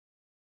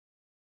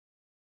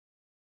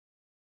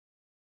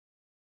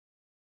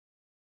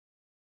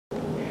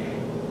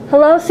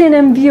Hello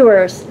CNM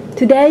viewers,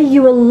 today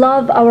you will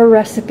love our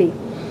recipe.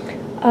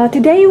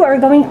 Today we are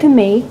going to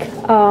make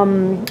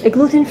a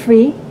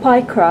gluten-free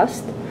pie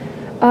crust.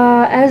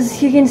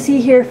 As you can see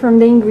here from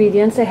the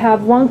ingredients, I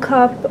have 1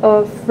 cup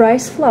of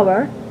rice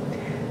flour,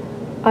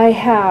 I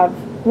have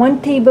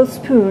 1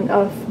 tablespoon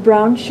of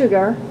brown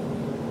sugar,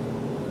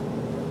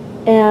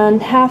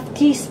 and ½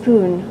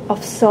 teaspoon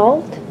of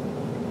salt,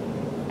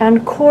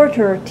 and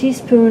 1/4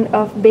 teaspoon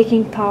of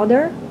baking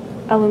powder,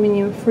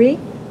 aluminum free.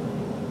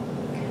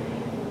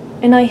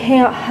 And I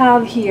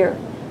have here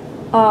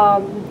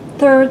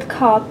 1/3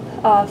 cup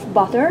of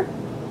butter,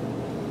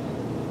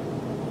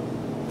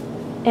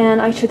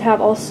 and I should have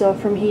also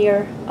from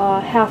here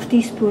 ½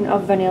 teaspoon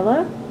of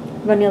vanilla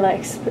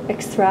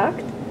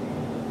extract,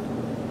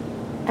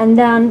 and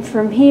then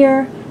from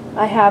here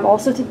I have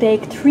also to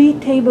take 3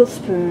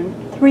 tablespoons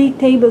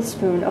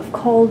of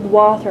cold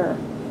water.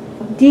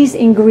 These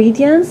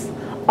ingredients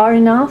are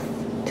enough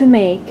to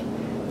make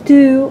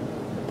 2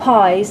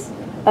 pies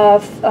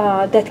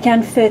that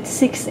can fit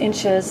 6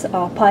 inches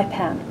pie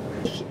pan.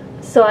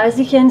 So as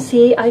you can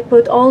see, I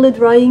put all the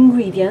dry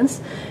ingredients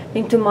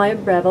into my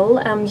Breville.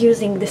 I'm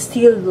using the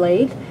steel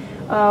blade.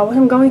 What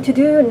I'm going to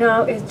do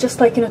now is just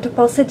to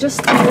pulse it,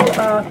 just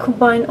to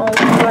combine all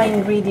the dry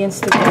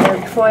ingredients together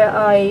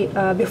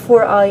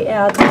before I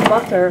add the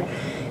butter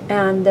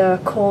and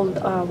cold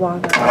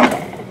water.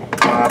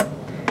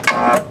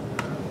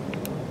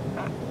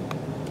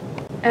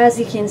 As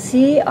you can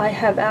see, I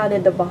have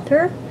added the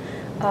butter,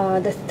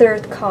 the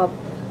 1/3 cup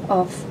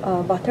of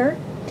butter,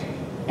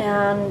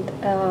 and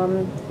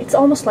it's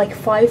almost like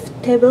 5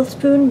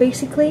 tablespoons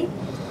basically.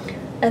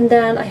 And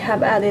then I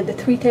have added the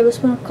 3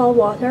 tablespoons of cold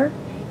water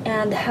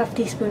and ½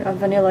 teaspoon of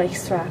vanilla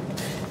extract.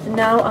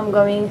 Now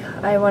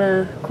I want to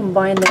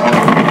combine them.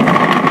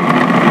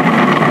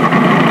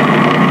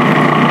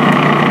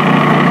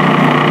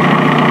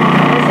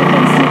 As you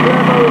can see,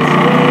 Breville is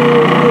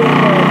really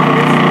good.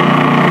 It's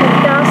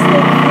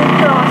fantastic food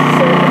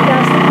processor,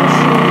 fantastic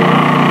machine.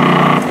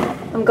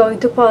 I'm going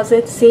to pause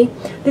it. See,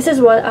 this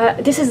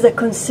is the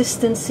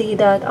consistency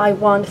that I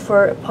want for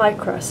a pie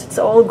crust. It's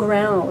all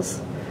granules.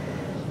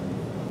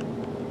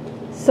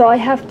 So I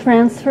have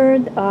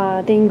transferred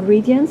the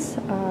ingredients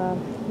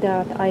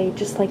that I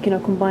just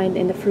combined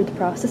in the food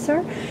processor,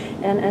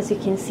 and as you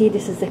can see,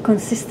 this is the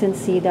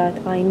consistency that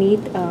I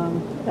need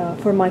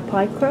for my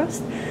pie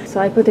crust. So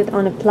I put it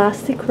on a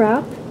plastic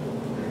wrap,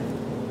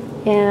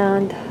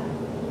 and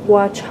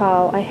watch how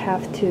I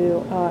have to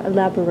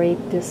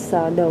elaborate this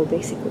dough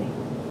basically.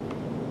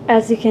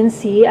 As you can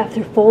see,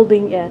 after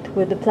folding it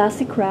with the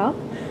plastic wrap,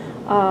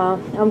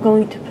 I'm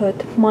going to put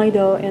my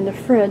dough in the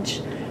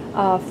fridge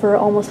for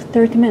almost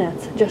 30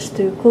 minutes just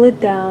to cool it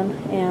down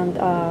and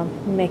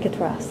make it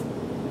rest.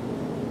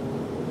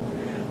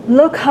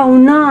 Look how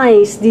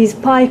nice these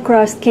pie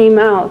crust came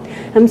out.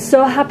 I'm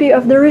so happy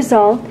of the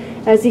result.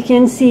 As you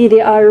can see,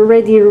 they are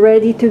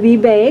ready to be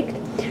baked.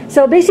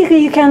 So basically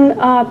you can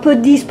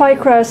put these pie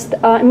crust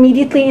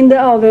immediately in the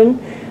oven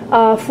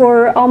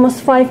for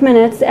almost 5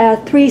 minutes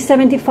at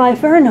 375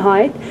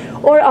 Fahrenheit,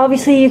 or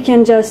obviously you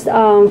can just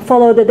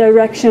follow the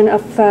direction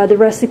of the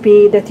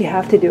recipe that you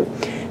have to do.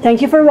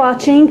 Thank you for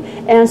watching,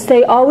 and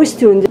stay always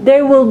tuned.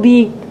 There will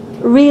be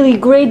really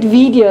great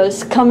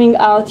videos coming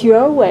out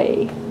your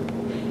way.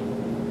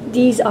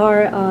 These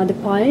are the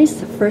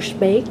pies, fresh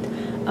baked.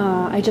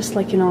 I just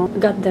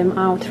got them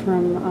out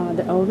from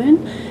the oven.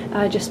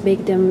 I just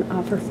baked them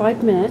for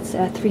 5 minutes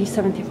at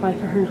 375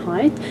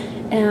 Fahrenheit,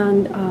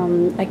 and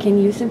I can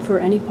use them for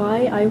any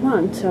pie I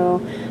want.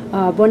 So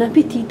buon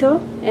appetito,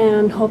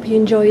 and hope you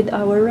enjoyed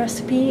our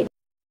recipe.